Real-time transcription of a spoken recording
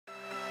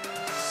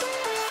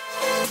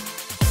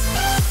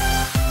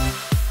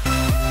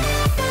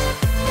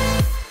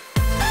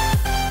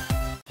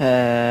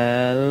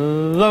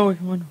Hello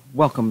everyone,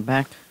 welcome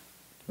back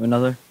to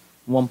another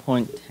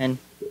 1.10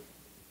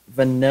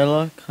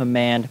 vanilla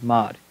command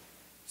mod.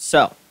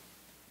 So,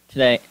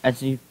 today,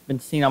 as you've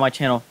been seeing on my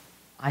channel,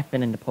 I've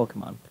been into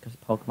Pokemon because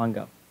of Pokemon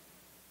Go.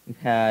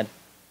 We've had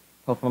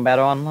Pokemon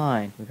Battle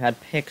Online, we've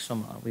had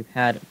Pixelmon, we've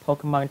had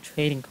Pokemon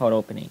Trading Card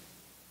Opening.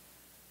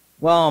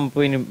 Well, I'm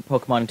bringing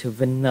Pokemon into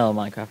vanilla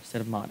Minecraft instead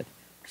of modded.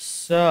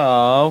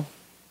 So,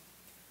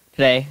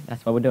 today,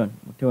 that's what we're doing.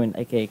 We're doing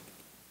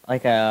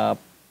like a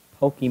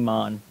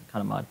Pokemon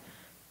kind of mod.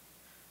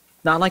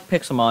 Not like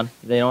Pixelmon.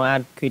 They don't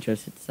add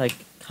creatures. It's like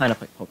kind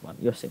of like Pokemon.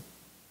 You'll see.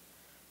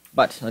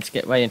 But let's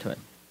get right into it.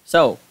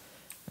 So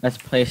let's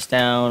place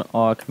down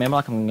our command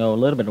block. I'm gonna go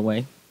a little bit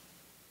away.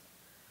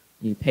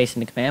 You paste in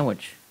the command,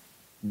 which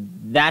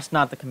that's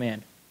not the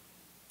command.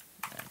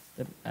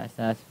 That's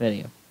the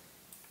video.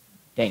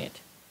 Dang it.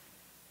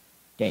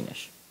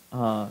 Danish.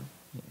 I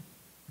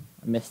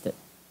missed it.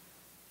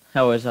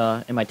 I was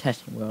in my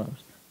testing world. I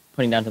was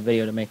putting down the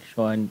video to make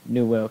sure I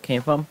knew where it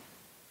came from,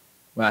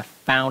 where I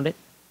found it.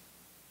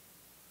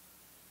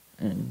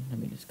 And let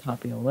me just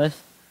copy all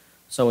this.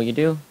 So what you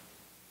do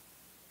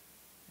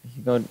is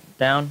you go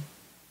down,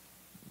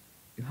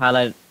 you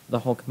highlight the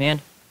whole command,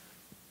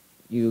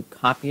 you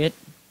copy it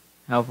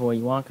however way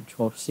you want,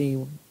 Control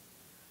C,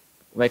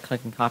 right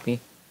click and copy.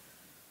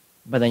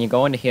 But then you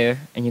go into here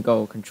and you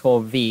go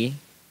Control V,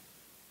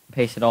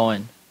 paste it all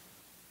in.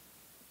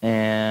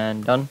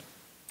 And done.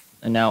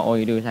 And now all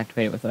you do is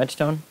activate it with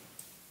redstone.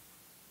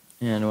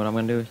 And what I'm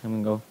going to do is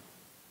I'm going to go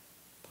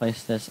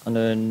place this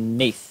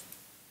underneath.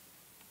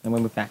 And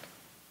we'll move back.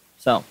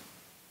 So,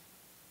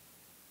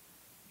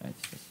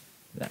 let's just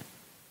do that.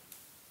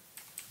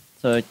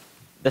 So,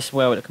 this is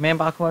where the command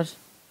block was.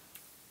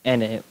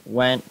 And it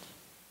went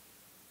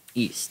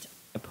east.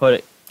 I put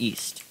it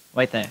east.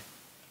 Right there.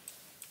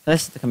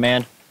 This is the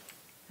command.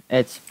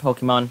 It's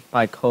Pokemon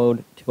by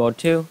code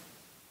 202.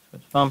 That's where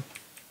it's from.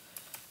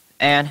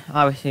 And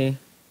obviously,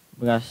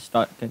 we're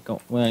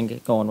gonna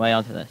get going right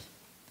onto this.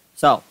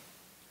 So,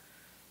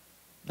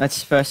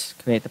 let's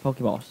first create the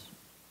Pokeballs.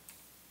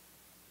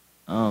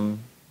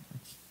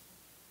 Let's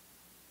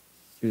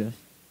do this.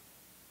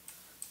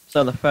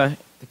 So to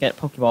get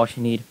Pokeballs,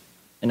 you need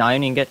an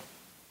iron ingot,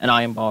 an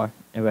iron bar,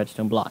 and a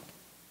redstone block.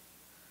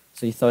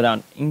 So you throw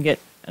down ingot,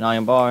 an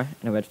iron bar,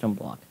 and a redstone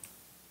block,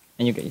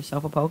 and you get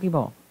yourself a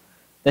Pokeball.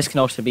 This can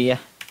also be a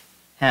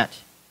hat.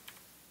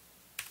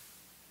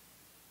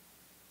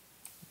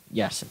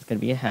 Yes, it's gonna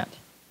be a hat.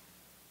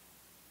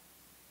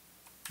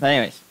 But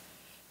anyways,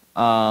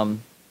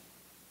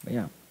 but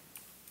yeah.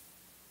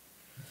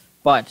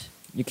 But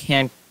you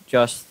can't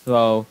just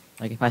throw,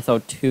 like if I throw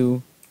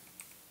 2,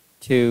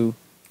 2,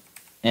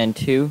 and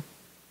 2,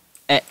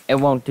 it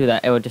won't do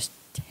that. It will just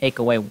take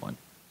away 1.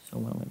 So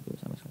what I'm gonna do is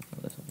I'm just gonna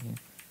throw this over here.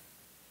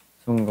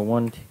 So I'm gonna go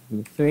 1,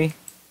 2, 3.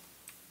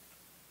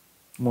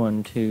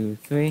 1, 2,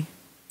 3.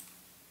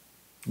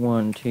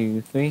 1,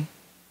 2, 3.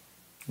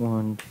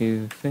 1,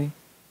 2, 3.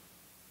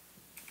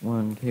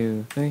 1,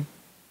 2, 3.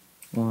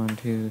 1,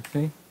 2,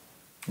 3.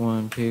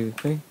 1, 2,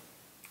 3.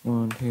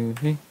 1, 2,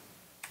 3.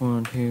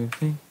 1, 2,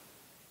 3.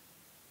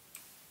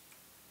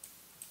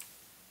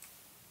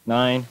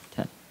 9,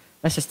 10.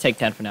 Let's just take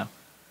 10 for now.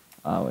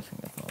 What's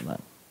going to throw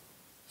that?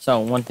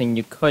 So one thing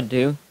you could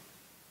do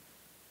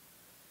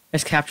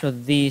is capture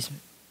these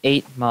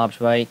 8 mobs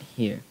right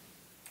here.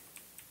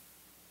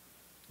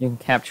 You can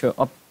capture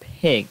a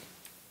pig.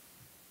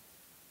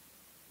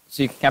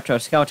 So you can capture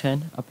a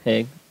skeleton, a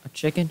pig, a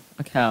chicken,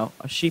 a cow,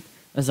 a sheep,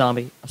 a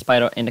zombie, a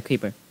spider, and a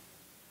creeper.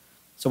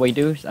 So what you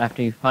do is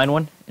after you find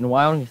one in the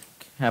wild, you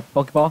have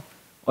a Pokeball,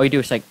 all you do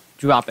is like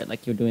drop it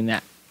like you're doing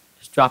that.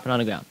 Just drop it on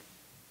the ground.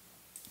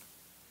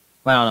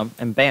 Right on them,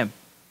 and bam.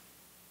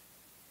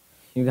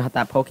 You got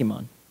that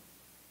Pokemon.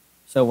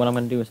 So what I'm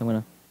going to do is I'm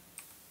going to...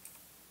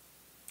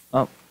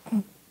 Oh.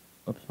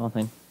 Oops, small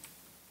thing.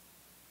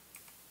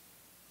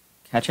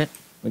 Catch it.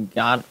 We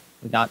got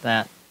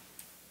that.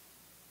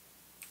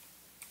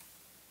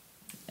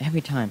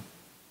 Every time.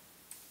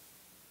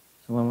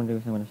 So what I'm going to do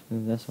is I'm going to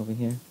move this over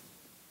here.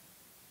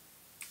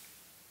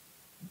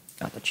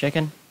 Got the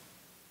chicken.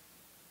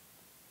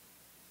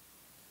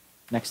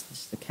 Next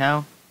is the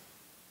cow.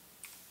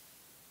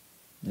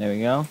 There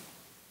we go.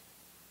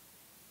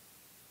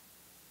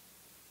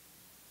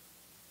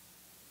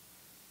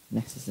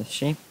 Next is the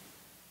sheep.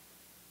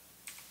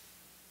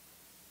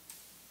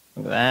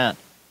 Look at that.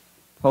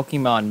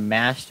 Pokemon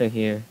Master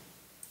here.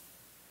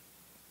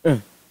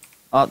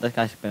 Oh, that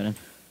guy's spinning.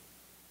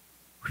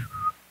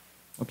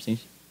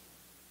 Whoopsies.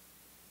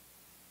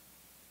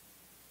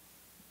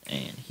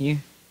 And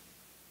here.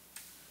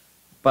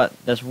 But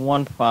there's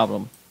one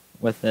problem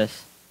with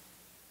this.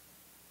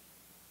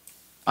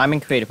 I'm in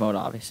creative mode,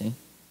 obviously.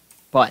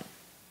 But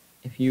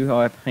if you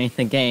are playing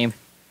the game,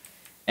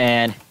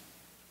 and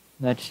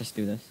let's just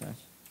do this.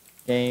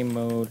 Game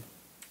mode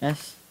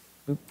S.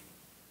 Oop.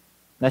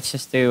 Let's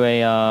just do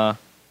a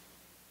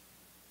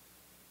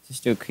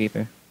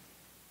creeper.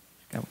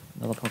 Got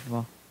another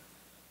Pokeball.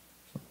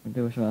 So what we'll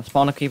do is we'll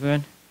spawn a creeper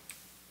in.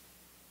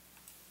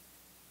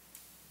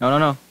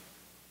 No.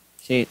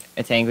 See,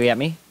 it's angry at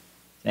me.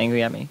 It's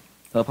angry at me.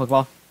 Throw the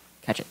Pokeball.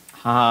 Catch it.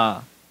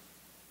 Ha.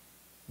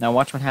 Now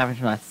watch what happens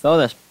when I throw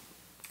this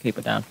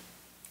creeper down.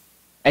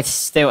 It's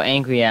still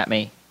angry at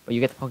me, but you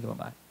get the Pokeball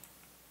back.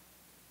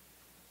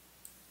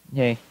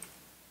 Yay.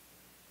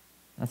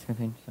 That's a good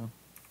thing,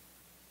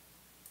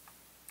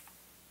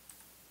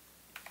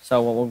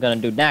 So what we're gonna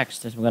do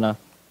next is we're gonna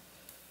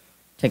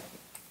take,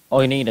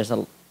 all you need is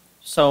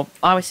so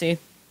obviously,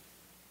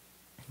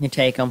 you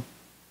take them,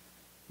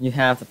 you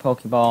have the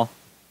Pokeball,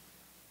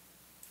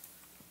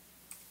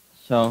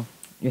 so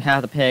you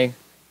have the pig,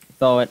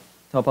 throw a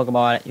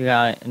Pokeball at it, you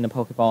got it in the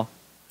Pokeball.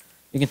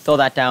 You can throw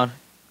that down,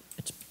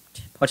 it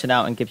puts it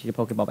out and gives you the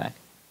Pokeball back.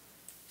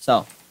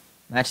 So,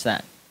 that's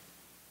that.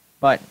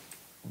 But,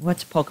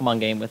 what's a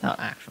Pokemon game without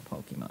actual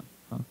Pokemon?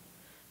 Huh?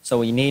 So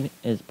what you need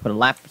is put a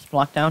Lapis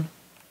block down,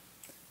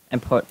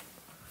 and put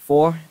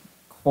 4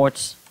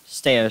 quartz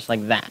stairs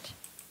like that.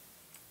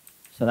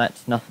 So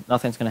that's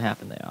nothing's gonna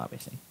happen there,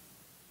 obviously.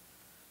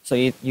 So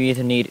you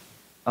either need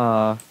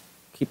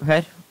Keeper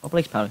Head or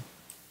Blaze Powder.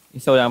 You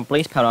throw down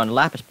Blaze Powder on the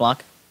Lapis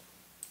block.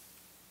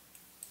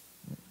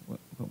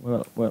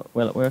 Will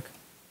it work?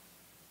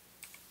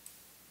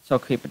 So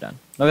Creeper done.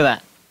 Look at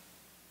that.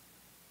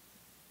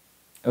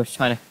 It was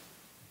trying to...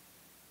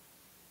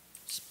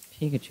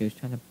 Pikachu's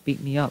trying to beat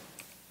me up.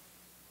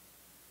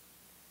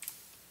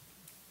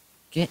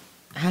 Get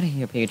out of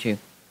here, Pikachu.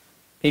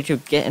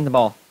 Pikachu, get in the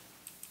ball.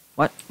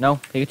 What? No,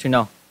 Pikachu,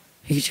 no.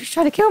 Pikachu's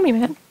trying to kill me,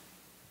 man.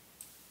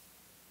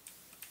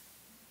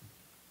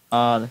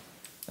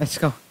 Let's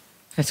go.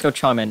 Let's go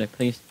Charmander,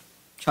 please.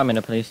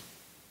 Charmander, please.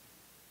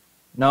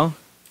 No?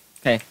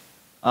 Okay.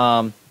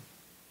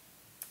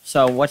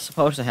 So what's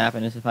supposed to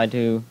happen is if I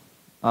do,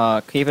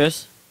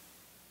 Creepers.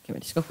 Okay,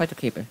 just go fight the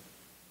Creeper.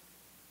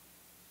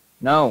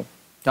 No.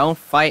 Don't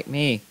fight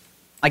me.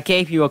 I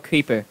gave you a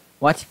Creeper.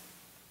 What?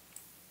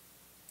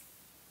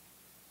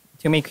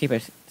 Too many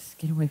creepers. Just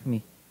get away from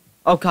me.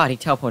 Oh god, he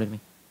teleported me.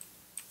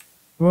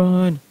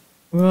 Run!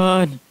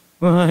 Run!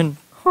 Run!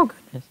 Oh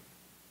goodness.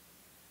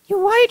 Why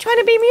are you trying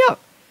to beat me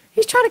up?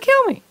 He's trying to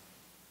kill me.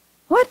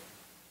 What?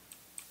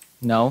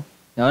 No.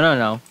 No, no,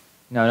 no.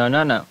 No, no,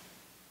 no, no.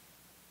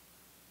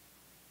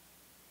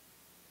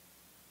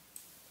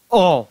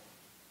 Oh!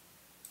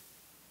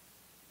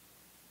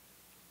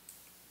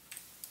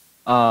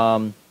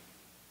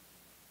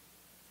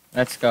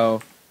 Let's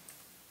go.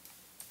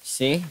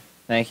 See?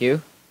 Thank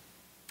you.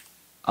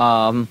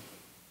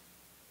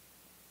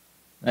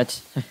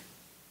 That's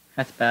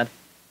that's bad.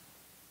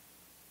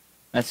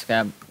 Let's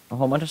grab a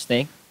whole bunch of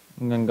steak.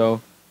 I'm gonna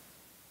go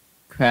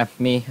craft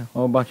me a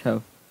whole bunch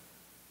of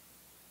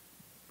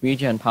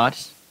regen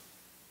pots.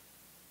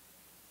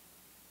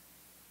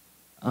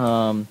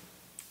 Go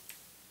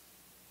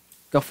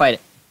fight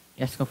it.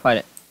 Yes, go fight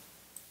it.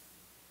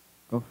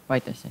 Go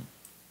fight this thing.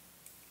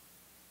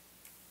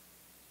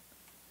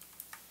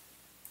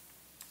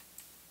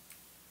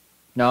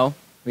 No,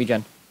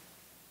 regen.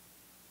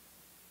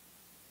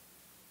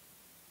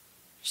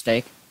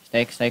 Steak,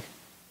 steak, steak.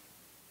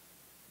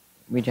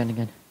 Regen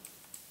again.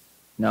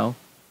 No.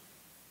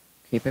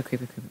 Creeper,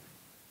 creeper, creeper.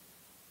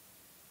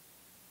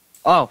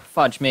 Oh,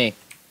 fudge me.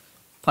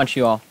 Punch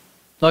you all.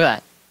 Look at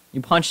that.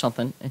 You punch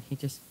something, and he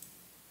just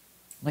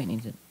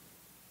lightnings it.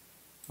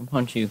 I'll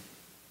punch you.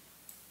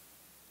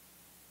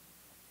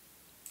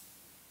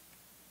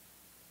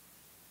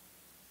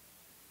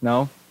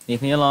 No.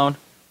 Leave me alone.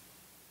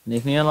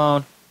 Leave me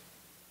alone.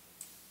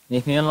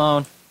 Leave me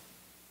alone.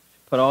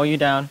 Put all you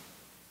down.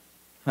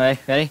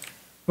 Alright, ready?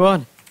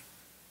 Run!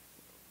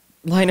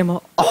 Light him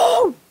up.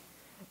 Oh!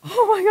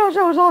 Oh my gosh,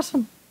 that was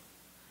awesome!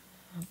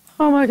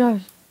 Oh my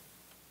gosh.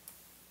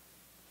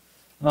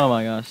 Oh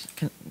my gosh.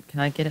 Can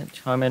I get a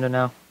Charmander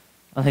now?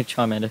 I like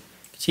Charmander.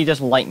 Because he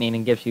does lightning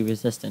and gives you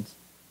resistance.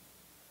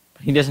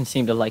 But he doesn't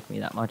seem to like me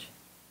that much.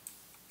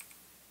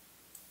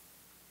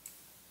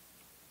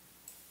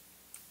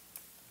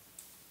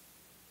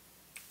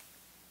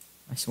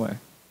 I swear.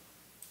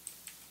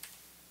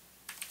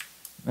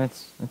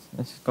 Let's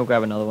go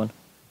grab another one.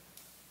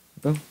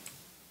 Boom.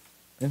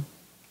 Boom.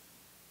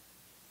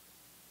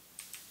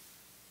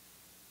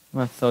 I'm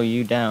gonna throw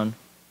you down.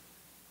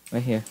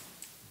 Right here.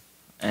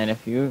 And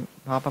if you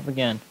pop up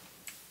again.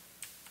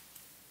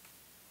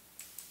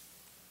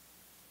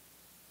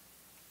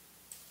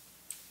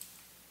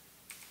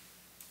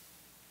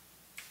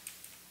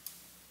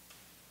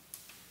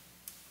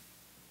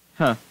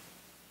 Huh. For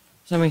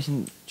some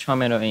reason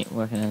Charmander ain't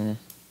working on this.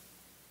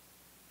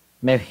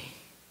 Maybe.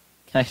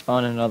 Can I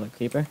spawn another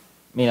creeper?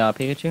 I mean,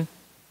 Pikachu?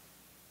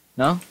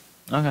 No?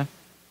 Okay.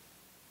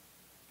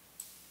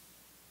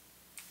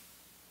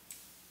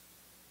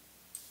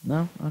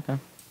 No? Okay.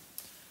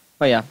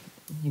 But yeah,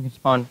 you can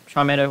spawn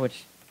Charmander,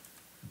 which...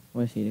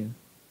 What does he do?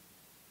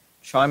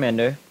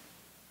 Charmander.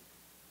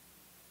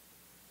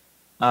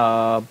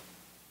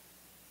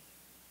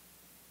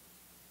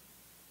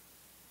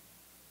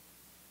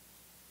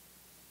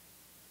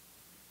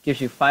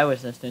 Gives you fire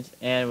resistance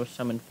and will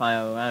summon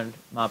fire around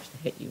mobs to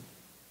hit you.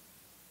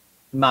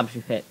 Mobs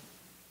you hit.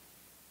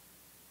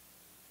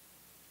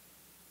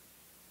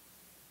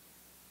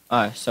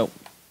 Alright, so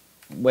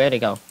where'd it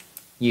go?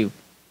 You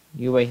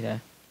wait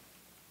there.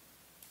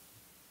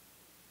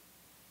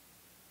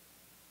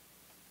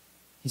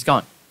 He's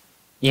gone.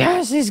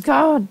 Yes, he's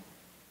gone.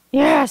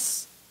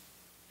 Yes,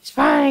 he's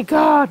finally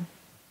gone.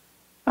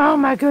 Oh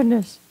my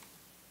goodness.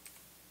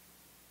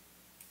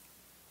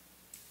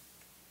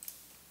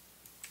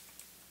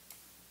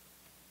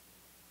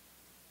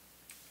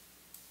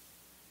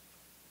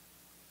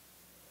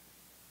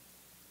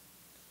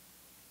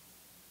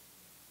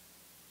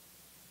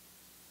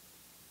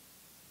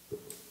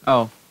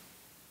 Oh,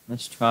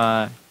 let's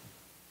try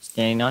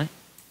standing on it.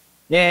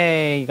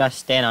 Yay, you gotta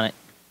stand on it.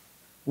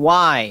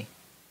 Why?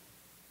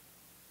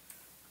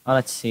 Oh,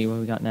 let's see what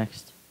we got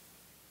next.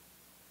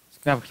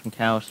 Let's grab some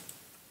cows.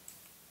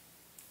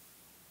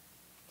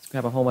 Let's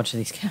grab a whole bunch of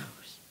these cows.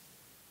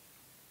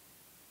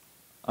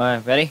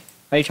 Alright, ready?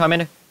 Ready,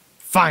 Charmander?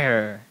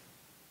 Fire!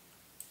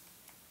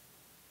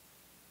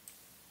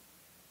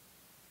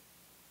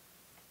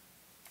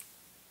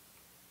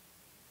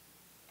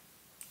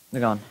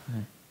 They're gone.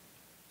 Okay.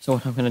 So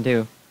what I'm gonna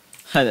do,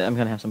 I'm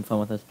gonna have some fun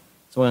with this.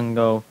 So we're gonna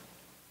go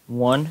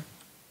 1,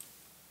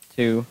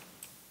 2,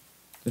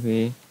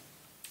 3,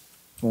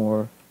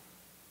 4,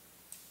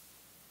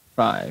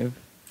 5,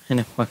 and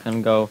then we're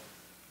gonna go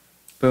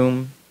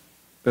boom,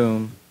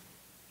 boom,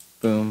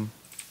 boom.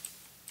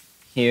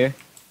 Here,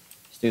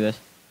 let's do this.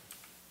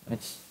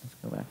 Let's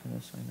go back to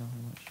this so I know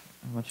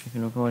how much we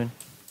can record.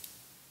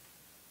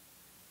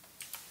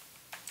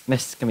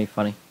 This is gonna be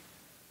funny.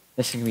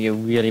 This is gonna be a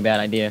really bad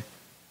idea.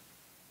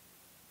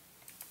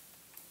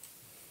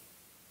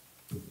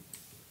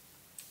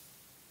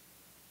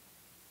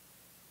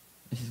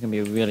 This is gonna be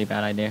a really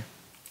bad idea.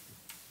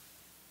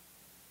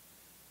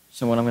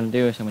 So what I'm gonna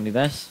do is I'm gonna do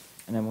this,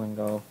 and then we're gonna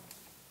go.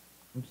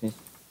 Oopsies.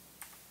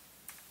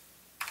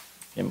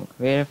 Get more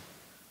creative.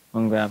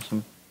 I'm gonna grab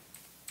some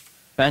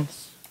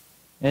fence.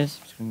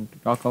 Just gonna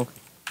draw coke.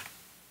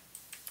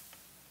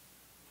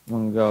 I'm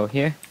gonna go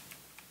here.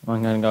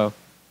 I'm gonna go.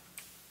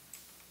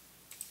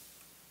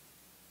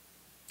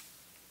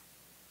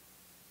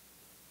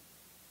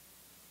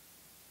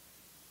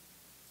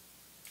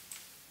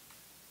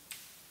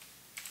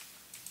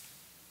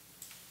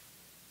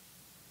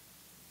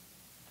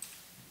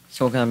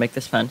 So we're gonna make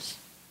this fence.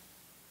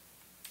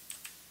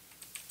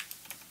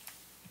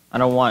 I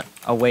don't want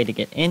a way to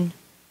get in.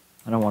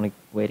 I don't want a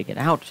way to get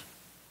out.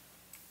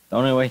 The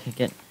only way to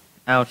get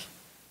out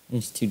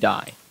is to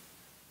die.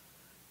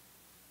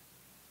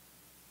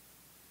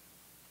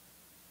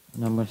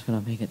 And I'm just gonna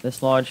make it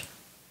this large. I'm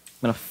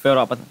gonna fill it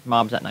up with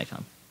mobs at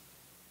nighttime.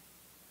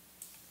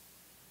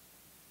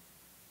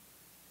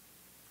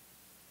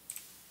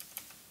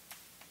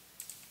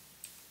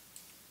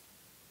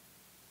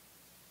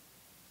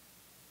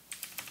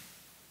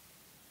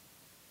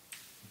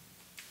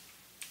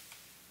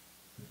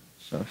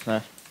 So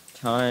set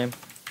time,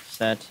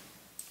 set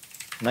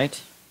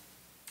night.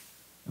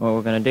 And what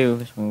we're gonna do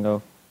is we're gonna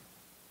go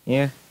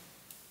here.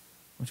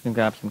 We're just gonna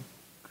grab some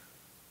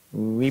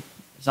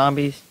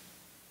zombies,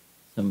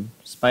 some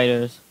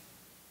spiders,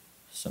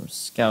 some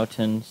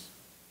skeletons.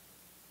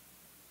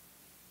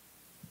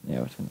 Yeah,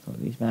 we're just gonna throw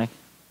these back.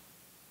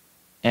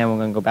 And we're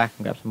gonna go back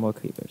and grab some more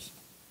creepers.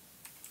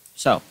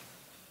 So,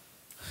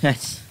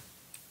 let's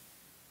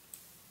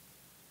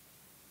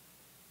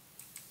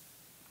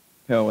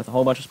fill with a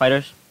whole bunch of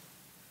spiders.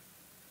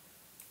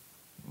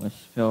 Let's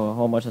fill a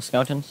whole bunch of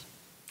skeletons.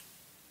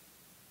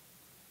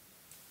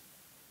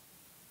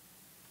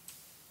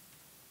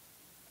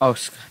 Oh,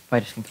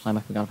 spiders can climb.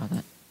 I forgot about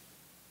that.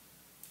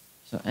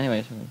 So,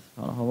 anyways, we're gonna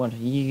fill a whole bunch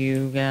of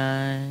you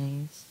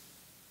guys.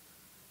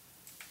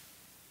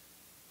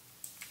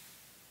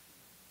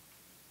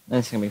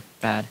 This is gonna be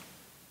bad.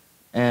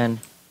 And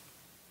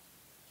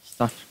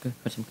start to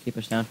put some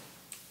creepers down.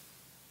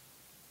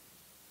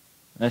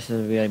 This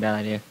is a really bad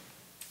idea.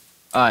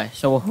 Alright,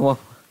 so what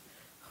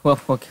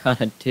we're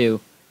gonna do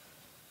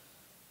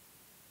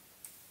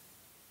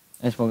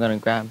is we're gonna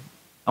grab.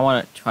 I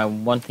wanna try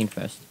one thing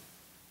first.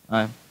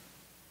 I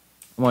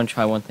wanna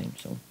try one thing.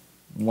 So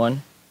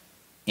 1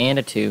 and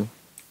a 2,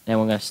 then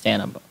we're gonna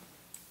stand on both.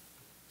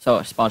 So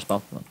it spawns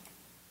both of them.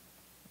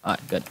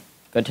 Alright, good.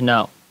 Good to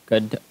know.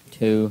 Good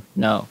to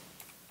know.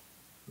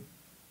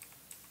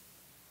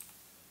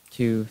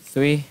 2,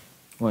 3.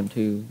 1,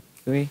 2,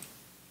 3.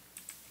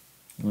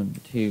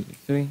 1, 2,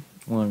 3.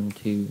 1,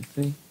 2,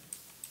 3.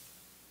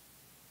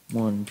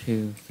 1,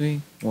 2,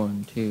 3.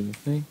 1, 2,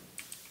 3.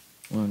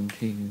 1,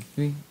 2,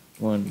 3.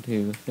 1,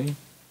 2, 3.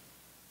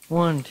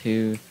 1,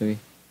 2, 3.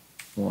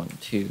 1,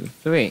 2,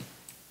 3.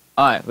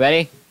 Alright,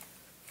 ready?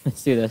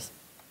 Let's do this.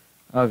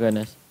 Oh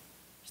goodness.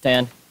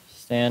 Stand.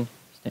 Stand.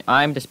 Stand.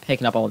 I'm just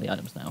picking up all the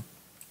items now.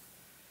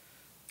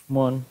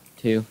 1,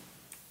 2.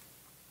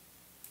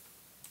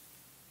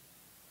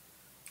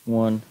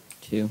 1,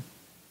 2.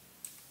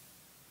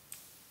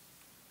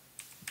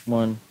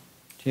 1,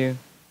 2.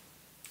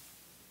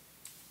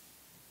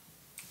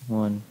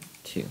 1,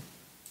 2. There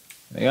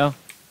we go.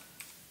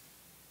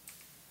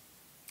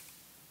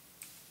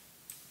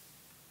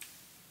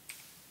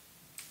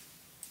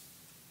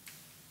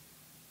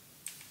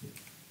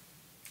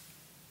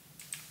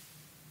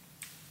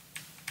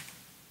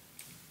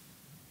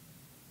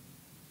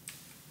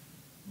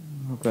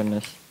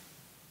 goodness.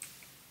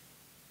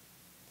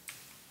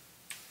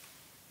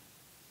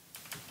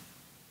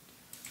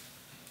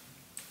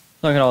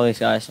 Look at all these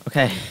guys.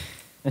 Okay.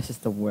 This is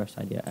the worst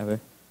idea ever.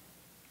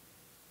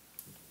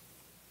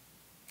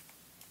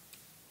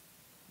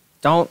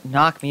 Don't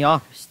knock me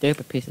off, you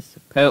stupid pieces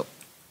of poop.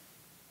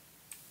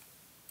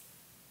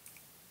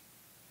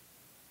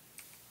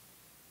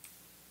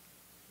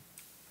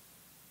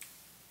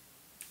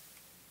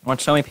 I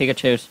want so many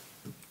Pikachus.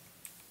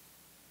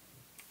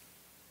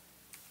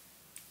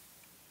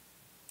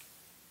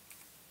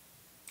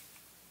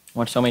 I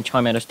want so many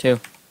Charmanders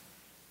too.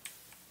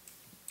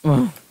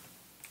 Ugh.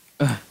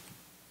 Ugh.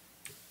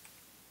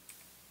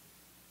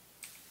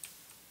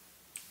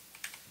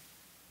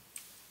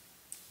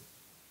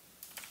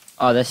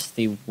 Oh, this is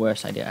the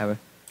worst idea ever.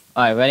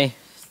 Alright, ready?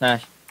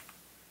 Smash.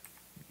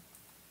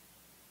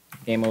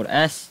 Game mode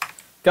S.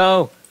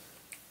 Go!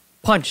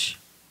 Punch!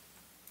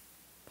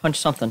 Punch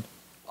something.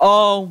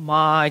 Oh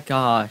my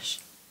gosh.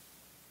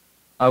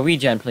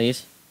 Regen,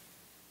 please.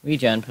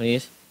 Regen,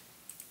 please.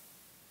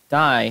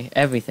 Die,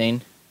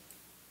 everything.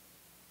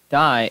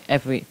 Die,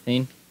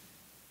 everything.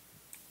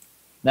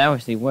 That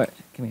was the worst.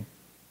 Come here.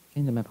 Get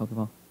into my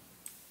Pokeball.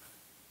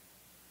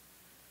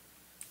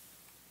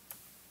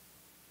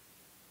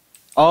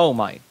 Oh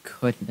my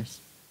goodness.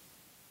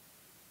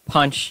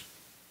 Punch.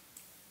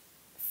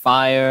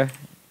 Fire.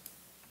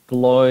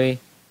 Glory.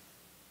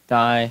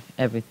 Die.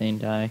 Everything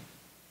die.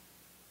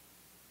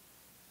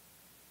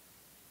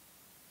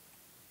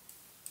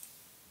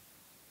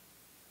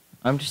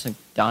 I'm just like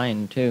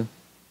dying too.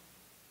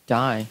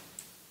 Die.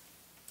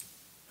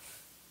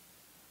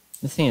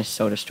 This thing is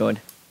so destroyed.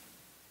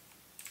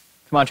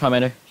 Come on,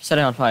 Charmander. Set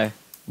it on fire.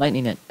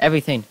 Lightning it.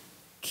 Everything.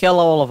 Kill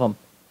all of them.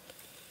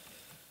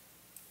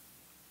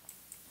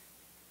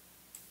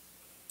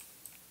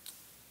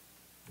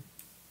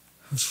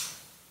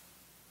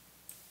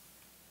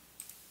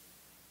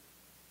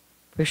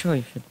 Pretty sure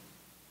you should.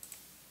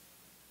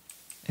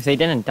 If they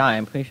didn't die,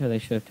 I'm pretty sure they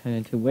should have turned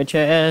into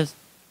witches.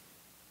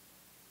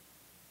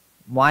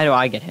 Why do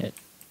I get hit?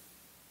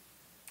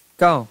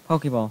 Go,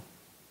 Pokeball.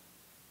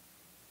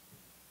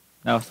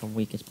 That was the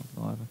weakest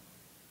Pokeball ever.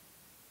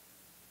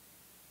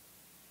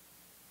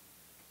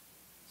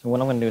 So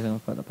what I'm gonna do is I'm gonna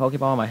put the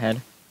Pokeball on my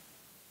head.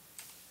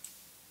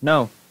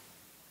 No.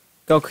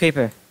 Go,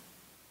 Creeper.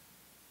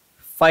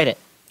 Fight it.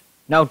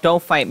 No,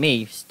 don't fight me,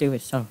 you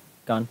stupid son of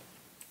a gun.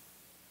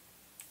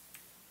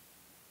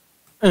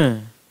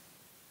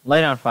 Light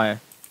it on fire.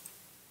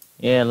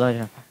 Yeah, light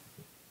it on fire.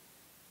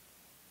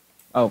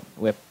 Oh,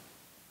 whip.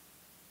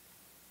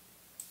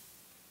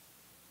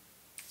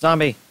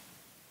 Zombie.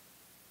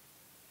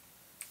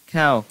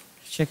 Cow.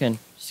 Chicken.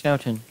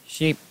 Skeleton.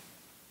 Sheep.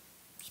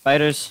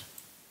 Spiders.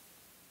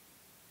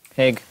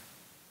 Pig.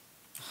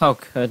 Oh,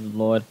 good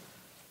lord.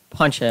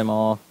 Punch them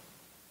all.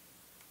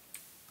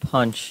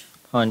 Punch.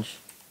 Punch.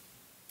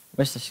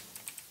 Where's this?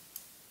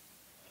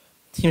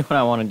 You know what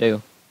I want to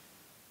do?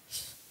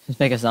 Let's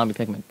make a zombie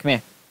pigman. Come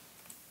here.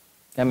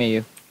 Come here,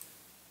 you.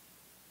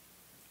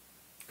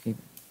 Okay.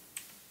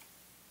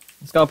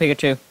 Let's go,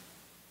 Pikachu.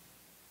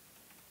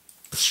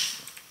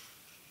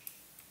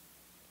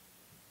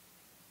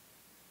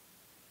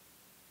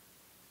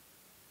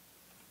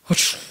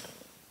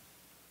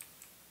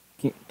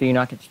 Do you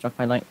not get struck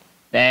by lightning?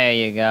 There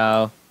you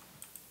go.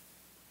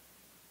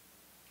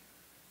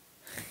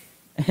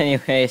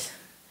 Anyways,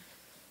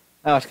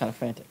 that was kind of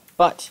frantic.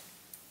 But,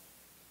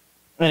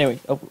 anyways,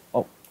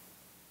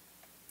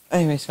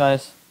 anyways,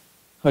 guys,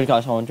 hope you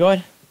guys all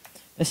enjoyed.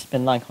 This has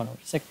been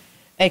Linedcardinal06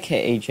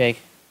 A.K.A.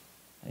 Jake.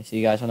 I see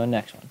you guys on the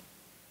next one.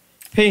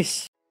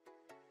 Peace.